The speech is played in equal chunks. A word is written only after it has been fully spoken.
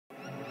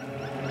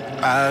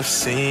I've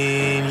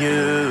seen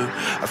you.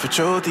 I've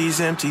patrolled these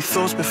empty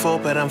thoughts before,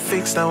 but I'm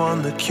fixed now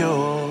on the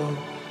cure.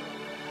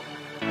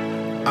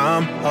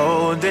 I'm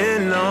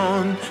holding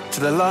on to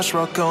the last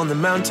rock on the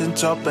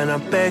mountaintop, and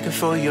I'm begging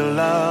for your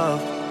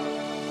love.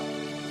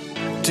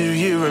 Do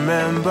you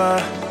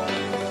remember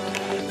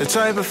the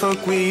type of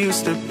folk we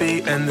used to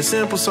be, and the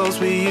simple souls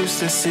we used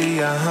to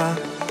see?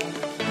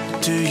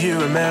 Do you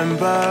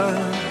remember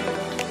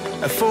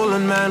a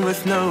fallen man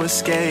with no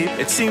escape?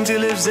 It seems he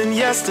lives in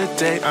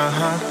yesterday.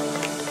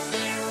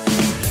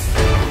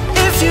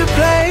 If you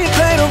play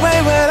the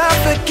way, well, I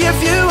forgive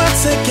you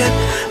once again.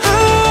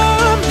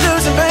 I'm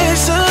losing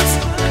patience,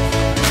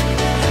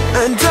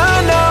 and I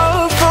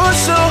know for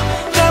sure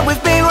that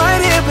we've been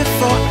right here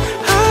before.